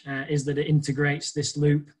research is that it integrates this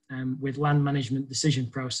loop with land management decision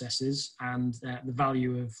processes and the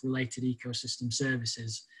value of related ecosystem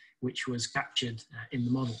services, which was captured in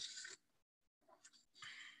the model.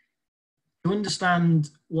 To understand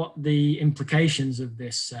what the implications of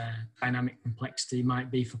this dynamic complexity might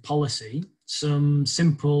be for policy, some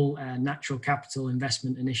simple natural capital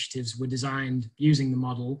investment initiatives were designed using the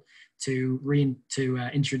model to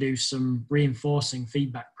introduce some reinforcing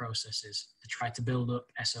feedback processes to try to build up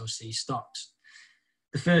SOC stocks.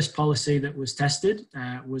 The first policy that was tested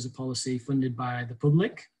was a policy funded by the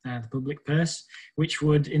public purse, which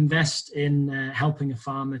would invest in helping a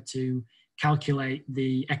farmer to calculate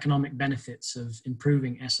the economic benefits of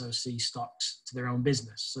improving SOC stocks to their own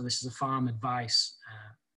business. So this is a farm advice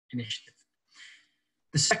initiative.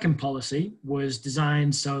 The second policy was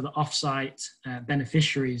designed so that off-site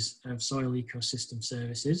beneficiaries of soil ecosystem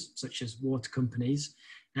services, such as water companies,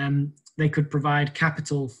 they could provide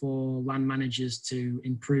capital for land managers to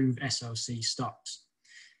improve SOC stocks.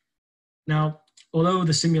 Now, although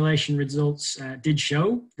the simulation results did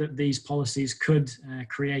show that these policies could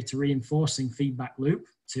create a reinforcing feedback loop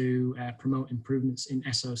to promote improvements in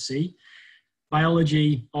SOC,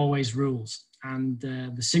 biology always rules, and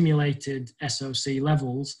the simulated SOC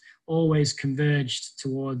levels always converged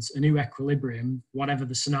towards a new equilibrium, whatever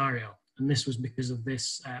the scenario. And this was because of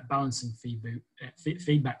this balancing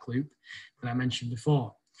feedback loop that I mentioned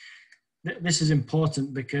before. This is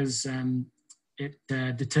important because it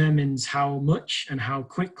determines how much and how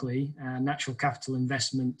quickly natural capital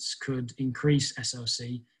investments could increase SOC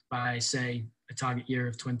by, say, a target year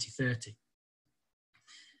of 2030.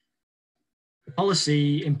 The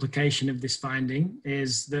policy implication of this finding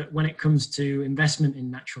is that when it comes to investment in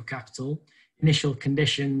natural capital, initial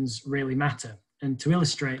conditions really matter. And to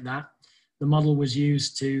illustrate that, the model was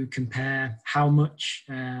used to compare how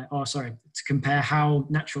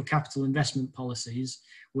natural capital investment policies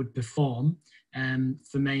would perform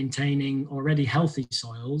for maintaining already healthy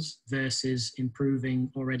soils versus improving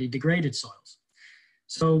already degraded soils.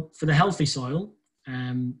 So for the healthy soil,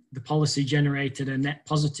 the policy generated a net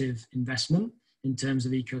positive investment in terms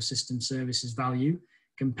of ecosystem services value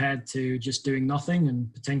compared to just doing nothing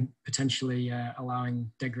and potentially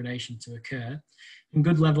allowing degradation to occur. And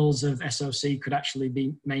good levels of SOC could actually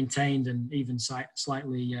be maintained and even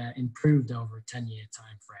slightly improved over a 10-year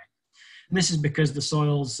time frame. And this is because the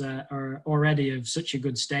soils are already of such a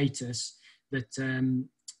good status that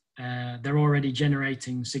they're already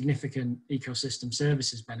generating significant ecosystem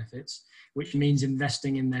services benefits, which means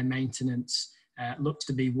investing in their maintenance looks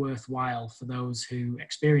to be worthwhile for those who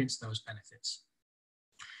experience those benefits.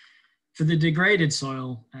 For the degraded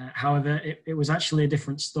soil, however, it was actually a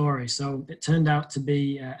different story. So it turned out to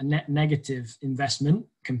be a net negative investment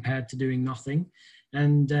compared to doing nothing.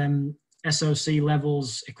 And SOC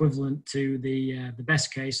levels equivalent to the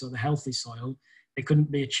best case or the healthy soil, they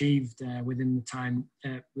couldn't be achieved within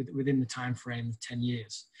the time frame of 10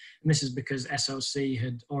 years. And this is because SOC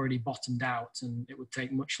had already bottomed out and it would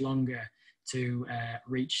take much longer to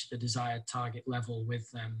reach the desired target level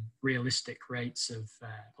with realistic rates of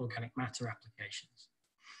organic matter applications.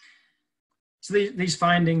 So these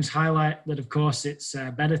findings highlight that, of course, it's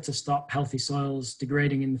better to stop healthy soils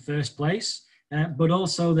degrading in the first place, but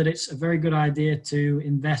also that it's a very good idea to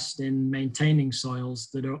invest in maintaining soils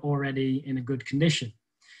that are already in a good condition.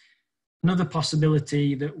 Another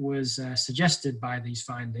possibility that was suggested by these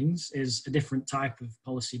findings is a different type of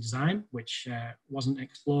policy design, which wasn't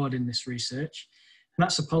explored in this research. And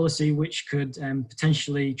that's a policy which could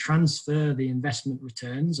potentially transfer the investment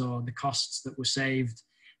returns or the costs that were saved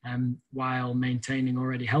while maintaining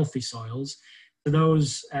already healthy soils to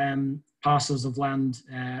those parcels of land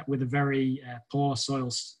with a very poor soil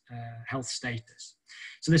health status.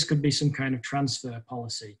 So this could be some kind of transfer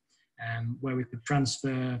policy where we could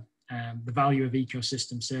transfer the value of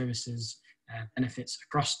ecosystem services benefits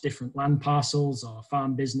across different land parcels or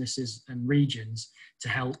farm businesses and regions to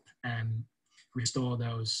help restore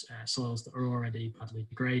those soils that are already badly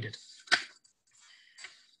degraded.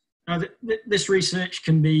 Now, this research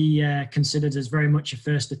can be considered as very much a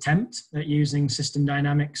first attempt at using system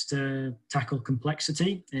dynamics to tackle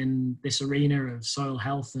complexity in this arena of soil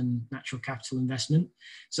health and natural capital investment.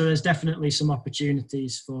 So there's definitely some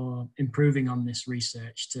opportunities for improving on this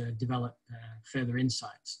research to develop further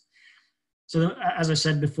insights. So as I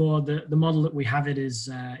said before, the model that we have is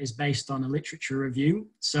based on a literature review.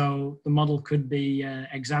 So the model could be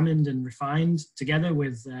examined and refined together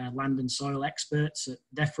with land and soil experts at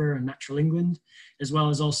DEFRA and Natural England, as well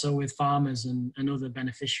as also with farmers and other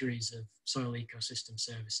beneficiaries of soil ecosystem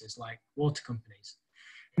services like water companies.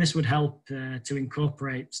 And this would help to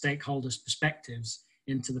incorporate stakeholders' perspectives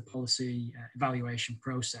into the policy evaluation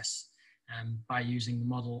process by using the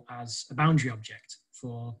model as a boundary object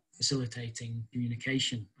for facilitating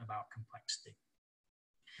communication about complexity.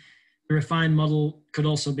 The refined model could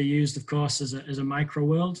also be used, of course, as a micro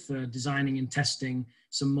world for designing and testing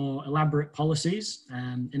some more elaborate policies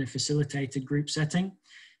in a facilitated group setting.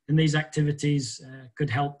 And these activities could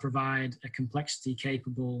help provide a complexity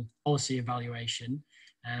capable policy evaluation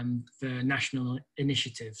for national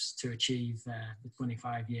initiatives to achieve the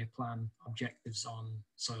 25-year plan objectives on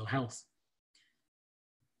soil health.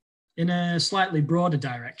 In a slightly broader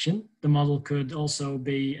direction, the model could also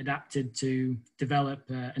be adapted to develop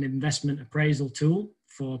an investment appraisal tool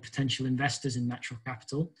for potential investors in natural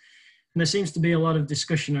capital. And there seems to be a lot of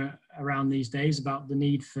discussion around these days about the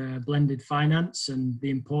need for blended finance and the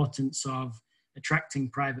importance of attracting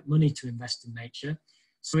private money to invest in nature.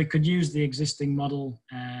 So we could use the existing model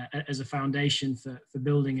as a foundation for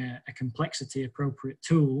building a complexity appropriate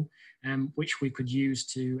tool, which we could use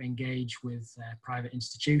to engage with private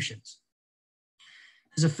institutions.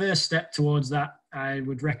 As a first step towards that, I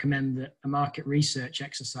would recommend that a market research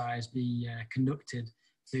exercise be conducted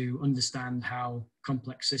to understand how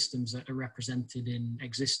complex systems are represented in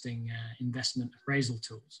existing investment appraisal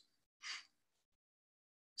tools.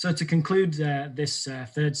 So to conclude this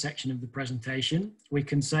third section of the presentation, we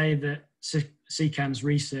can say that CECAN's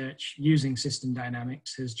research using system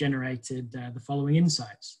dynamics has generated the following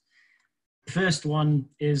insights. The first one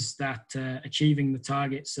is that achieving the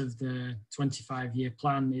targets of the 25-year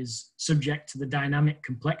plan is subject to the dynamic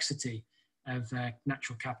complexity of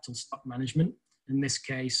natural capital stock management, in this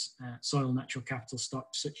case, soil natural capital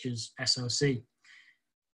stocks such as SOC.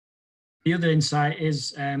 The other insight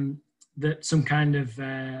is that some kind of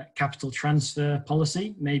capital transfer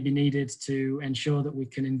policy may be needed to ensure that we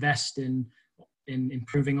can invest in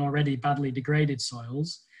improving already badly degraded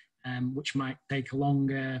soils, which might take a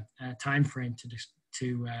longer time frame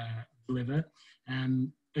to deliver,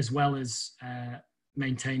 as well as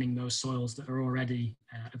maintaining those soils that are already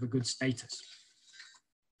of a good status.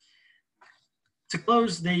 To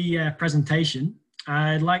close the presentation,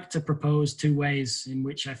 I'd like to propose two ways in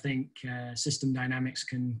which I think system dynamics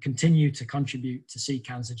can continue to contribute to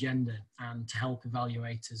CECAN's agenda and to help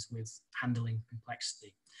evaluators with handling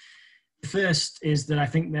complexity. The first is that I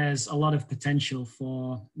think there's a lot of potential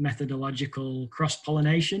for methodological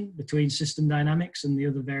cross-pollination between system dynamics and the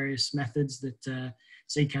other various methods that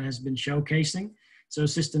CECAN has been showcasing. So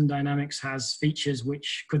system dynamics has features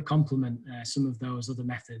which could complement some of those other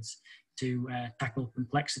methods to tackle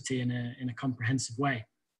complexity in a comprehensive way.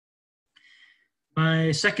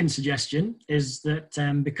 My second suggestion is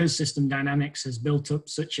that because system dynamics has built up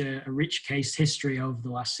such a rich case history over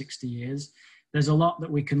the last 60 years, there's a lot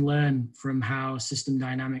that we can learn from how system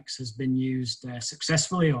dynamics has been used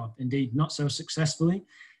successfully, or indeed not so successfully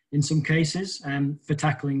in some cases, for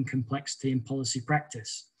tackling complexity in policy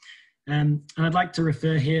practice. And I'd like to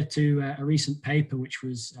refer here to a recent paper which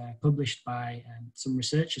was published by some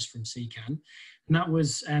researchers from CECAN, and that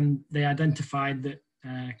was they identified that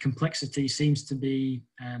complexity seems to be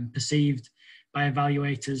perceived by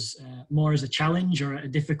evaluators more as a challenge or a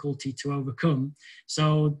difficulty to overcome.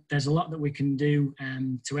 So there's a lot that we can do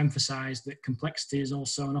to emphasize that complexity is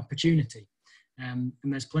also an opportunity. And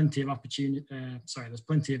there's plenty of there's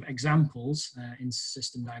plenty of examples in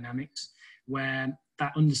system dynamics where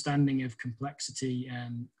that understanding of complexity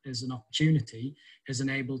as an opportunity has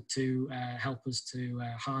enabled to help us to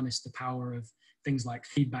harness the power of things like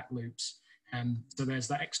feedback loops. So there's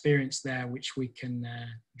that experience there which we can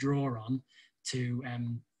draw on to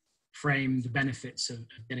frame the benefits of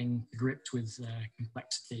getting gripped with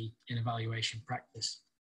complexity in evaluation practice.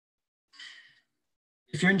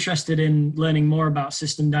 If you're interested in learning more about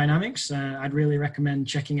system dynamics, I'd really recommend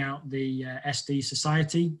checking out the SD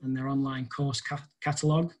Society and their online course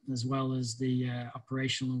catalogue, as well as the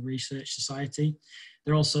Operational Research Society.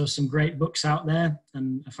 There are also some great books out there,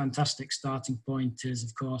 and a fantastic starting point is,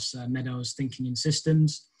 of course, Meadows' Thinking in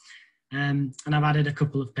Systems. And I've added a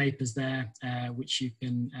couple of papers there, which you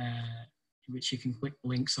can click the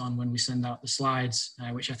links on when we send out the slides,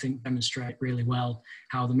 which I think demonstrate really well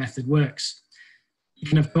how the method works. You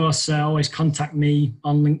can, of course, always contact me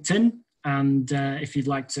on LinkedIn, and if you'd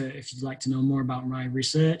like to know more about my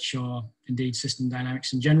research or indeed system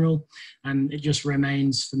dynamics in general. And it just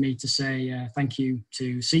remains for me to say thank you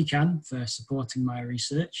to CECAN for supporting my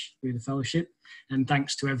research through the fellowship, and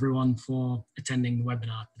thanks to everyone for attending the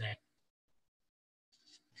webinar today.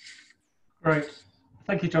 Great,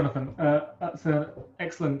 thank you, Jonathan. That's an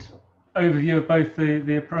excellent overview of both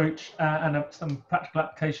the approach and some practical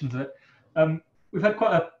applications of it. We've had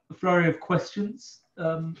quite a flurry of questions,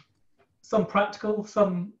 some practical,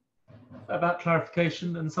 some about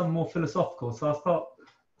clarification, and some more philosophical. So I'll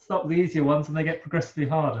start with the easier ones, and they get progressively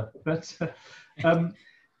harder. But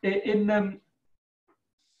in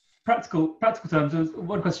practical terms, there was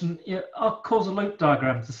one question: are causal loop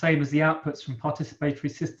diagrams the same as the outputs from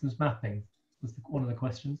participatory systems mapping? Was one of the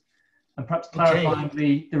questions, and perhaps clarifying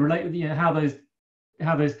the related, how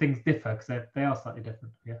those things differ, because they are slightly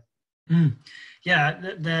different. Yeah. Yeah,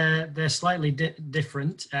 they're slightly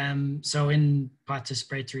different. So in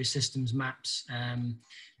participatory systems maps,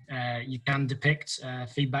 you can depict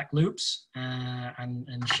feedback loops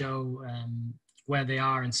and show where they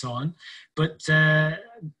are and so on. But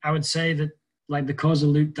I would say that, like, the causal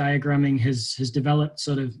loop diagramming has developed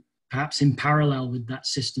sort of perhaps in parallel with that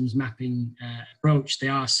systems mapping approach. They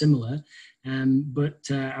are similar. But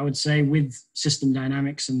I would say with system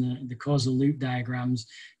dynamics and the causal loop diagrams,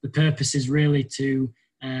 the purpose is really to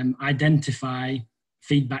identify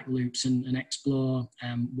feedback loops and explore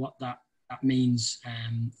what that means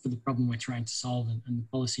for the problem we're trying to solve and the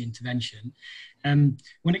policy intervention.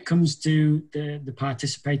 When it comes to the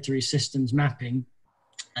participatory systems mapping,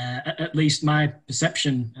 at least my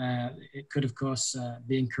perception, it could of course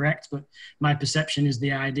be incorrect, but my perception is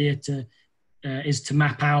the idea is to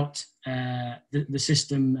map out the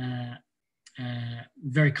system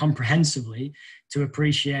very comprehensively to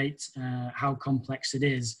appreciate how complex it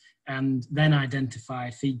is, and then identify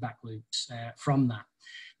feedback loops from that.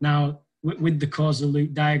 Now, with the causal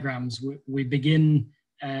loop diagrams, we begin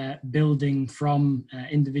building from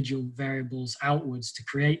individual variables outwards to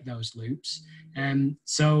create those loops.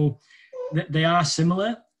 So they are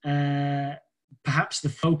similar. Perhaps the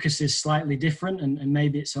focus is slightly different, and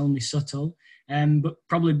maybe it's only subtle. But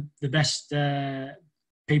probably the best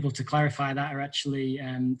people to clarify that are actually,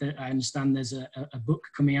 I understand there's a book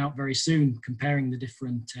coming out very soon comparing the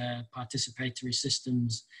different participatory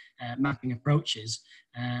systems mapping approaches,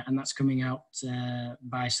 and that's coming out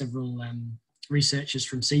by several researchers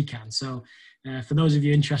from CECAN. So for those of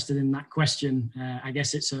you interested in that question, I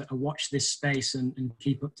guess it's a watch this space and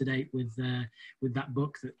keep up to date with that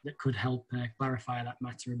book that could help clarify that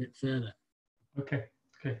matter a bit further. Okay,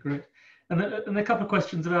 great. And a couple of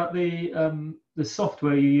questions about the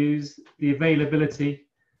software you use, the availability,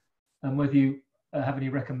 and whether you have any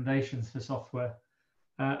recommendations for software.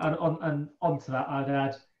 And onto that, I'd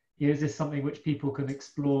add, is this something which people can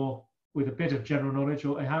explore with a bit of general knowledge,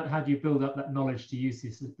 or how do you build up that knowledge to use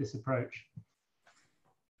this approach?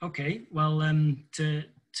 Okay, well,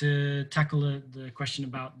 to tackle the question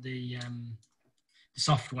about the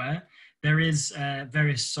software, there is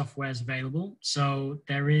various softwares available. So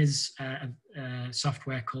there is a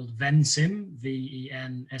software called VenSim,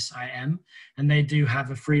 VenSim, and they do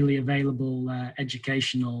have a freely available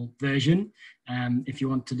educational version. If you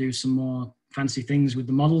want to do some more fancy things with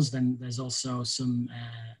the models, then there's also some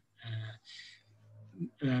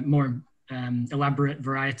more elaborate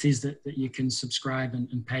varieties that you can subscribe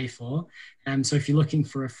and pay for. So if you're looking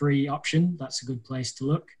for a free option, that's a good place to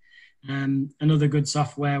look. Another good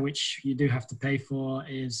software which you do have to pay for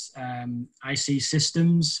is IC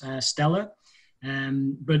Systems Stellar.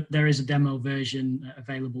 but there is a demo version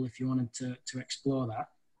available if you wanted to explore that.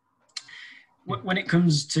 When it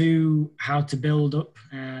comes to how to build up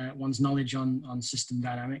one's knowledge on system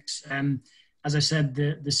dynamics, as I said,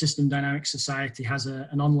 the System Dynamics Society has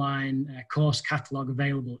an online course catalogue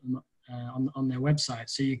available on their website.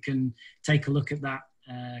 So you can take a look at that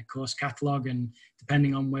course catalogue, and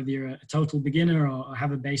depending on whether you're a total beginner or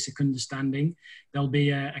have a basic understanding, there'll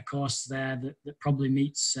be a course there that probably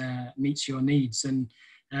meets your needs. And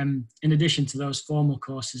in addition to those formal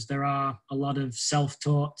courses, there are a lot of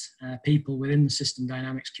self-taught people within the System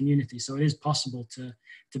Dynamics community. So it is possible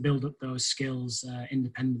to build up those skills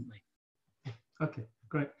independently. Okay,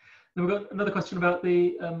 great. Then we've got another question about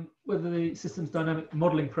the whether the systems dynamic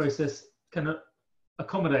modelling process can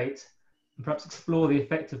accommodate and perhaps explore the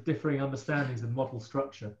effect of differing understandings of model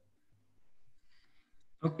structure.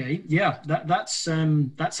 Okay, yeah, that's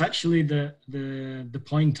actually the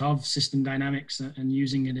point of system dynamics and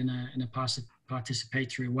using it in a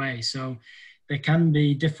participatory way. So there can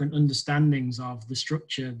be different understandings of the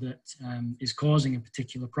structure that is causing a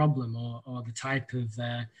particular problem, or the type of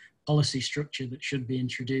policy structure that should be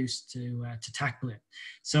introduced to tackle it.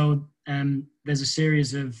 So there's a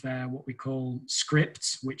series of what we call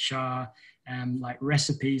scripts, which are like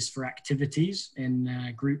recipes for activities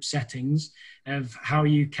in group settings of how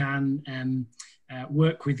you can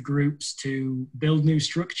work with groups to build new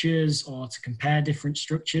structures or to compare different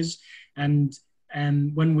structures. And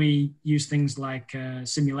when we use things like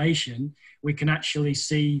simulation, we can actually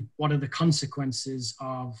see what are the consequences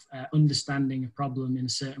of understanding a problem in a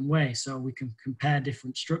certain way. So we can compare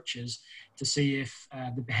different structures to see if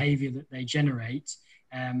the behavior that they generate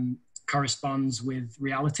corresponds with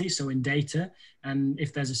reality, so in data. And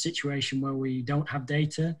if there's a situation where we don't have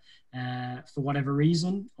data for whatever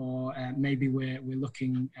reason, or maybe we're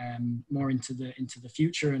looking more into the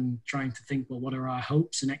future and trying to think, well, what are our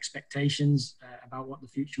hopes and expectations about what the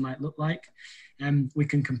future might look like? We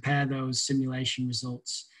can compare those simulation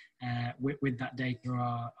results with that data or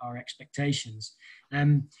our expectations.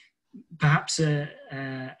 Perhaps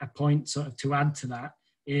a point sort of to add to that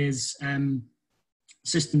is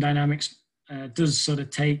system dynamics does sort of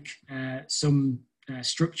take some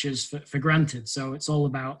structures for granted. So it's all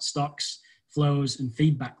about stocks, flows, and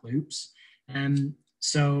feedback loops.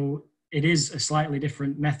 So it is a slightly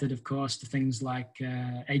different method, of course, to things like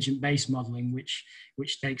agent-based modeling,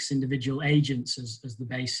 which takes individual agents as the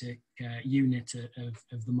basic unit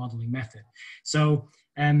of the modeling method. So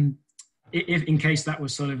if in case that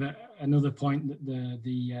was sort of another point that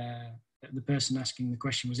the person asking the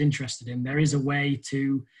question was interested in, there is a way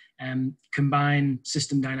to combine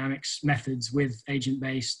system dynamics methods with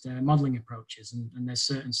agent-based modeling approaches, and there's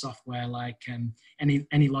certain software like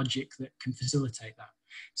any logic that can facilitate that.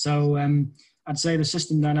 So I'd say the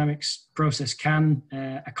system dynamics process can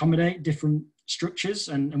accommodate different structures,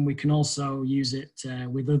 and we can also use it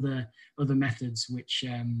with other methods which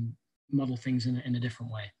model things in a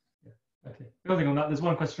different way. Yeah. Okay. Building on that, there's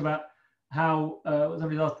one question about how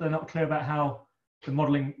somebody asked, they're not clear about how the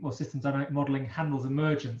modeling or systems dynamic modeling handles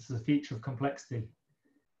emergence as a feature of complexity.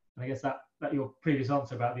 And I guess that your previous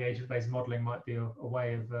answer about the agent-based modeling might be a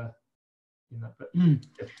way of that. But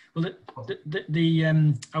well,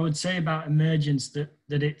 I would say about emergence that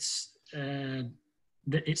it's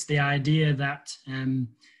the idea that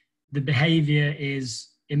the behavior is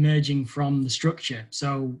emerging from the structure.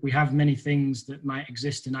 So we have many things that might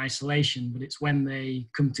exist in isolation, but it's when they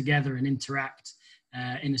come together and interact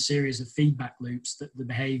in a series of feedback loops that the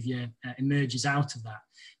behavior emerges out of that.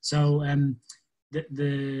 So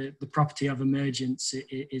the property of emergence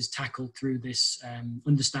is tackled through this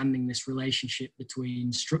understanding this relationship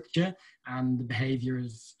between structure and the behavior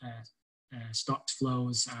of stocks,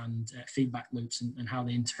 flows, and feedback loops, and how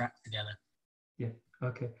they interact together. Yeah,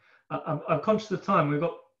 okay. I'm conscious of time. We've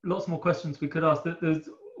got lots more questions we could ask. There's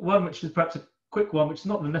one which is perhaps a quick one, which is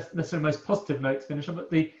not the necessarily most positive note to finish on, but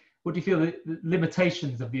what do you feel the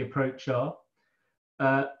limitations of the approach are?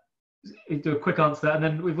 Do a quick answer there, and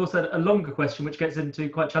then we've also had a longer question which gets into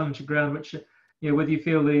quite challenging ground, which whether you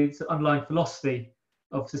feel the underlying philosophy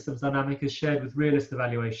of systems dynamic is shared with realist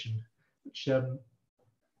evaluation, which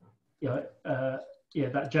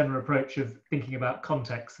that general approach of thinking about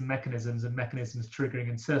context and mechanisms triggering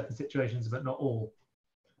in certain situations, but not all.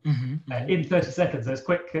 In 30 seconds, that's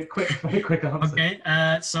very quick answer. Okay,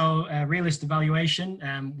 so realist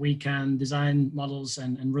evaluation, we can design models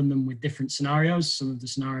and run them with different scenarios. Some of the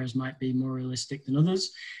scenarios might be more realistic than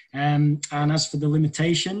others. And as for the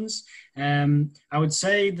limitations, I would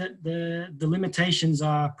say that the limitations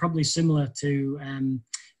are probably similar to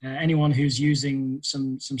anyone who's using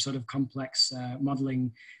some sort of complex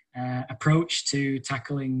modeling approach to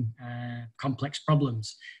tackling complex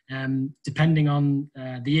problems. Depending on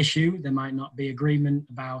the issue, there might not be agreement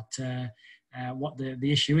about what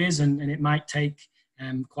the issue is, and it might take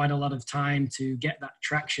quite a lot of time to get that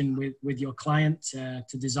traction with your client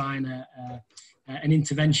to design an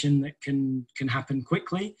intervention that can happen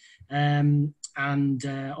quickly. And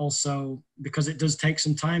also, because it does take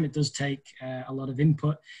some time, it does take a lot of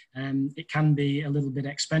input, it can be a little bit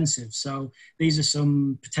expensive. So these are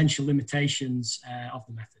some potential limitations of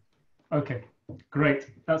the method. Okay, great.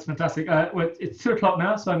 That's fantastic. Well, it's 2 o'clock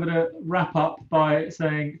now, so I'm going to wrap up by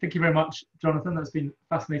saying thank you very much, Jonathan. That's been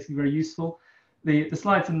fascinating, very useful. The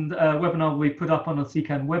slides and webinar will be put up on the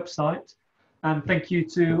CECAN website. And thank you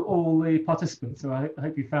to all the participants. So I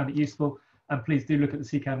hope you found it useful. And please do look at the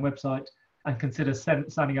CECAN website and consider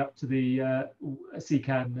signing up to the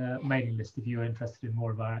CECAN mailing list if you're interested in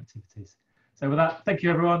more of our activities. So with that, thank you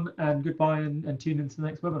everyone, and goodbye, and tune into the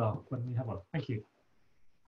next webinar when we have one. Thank you.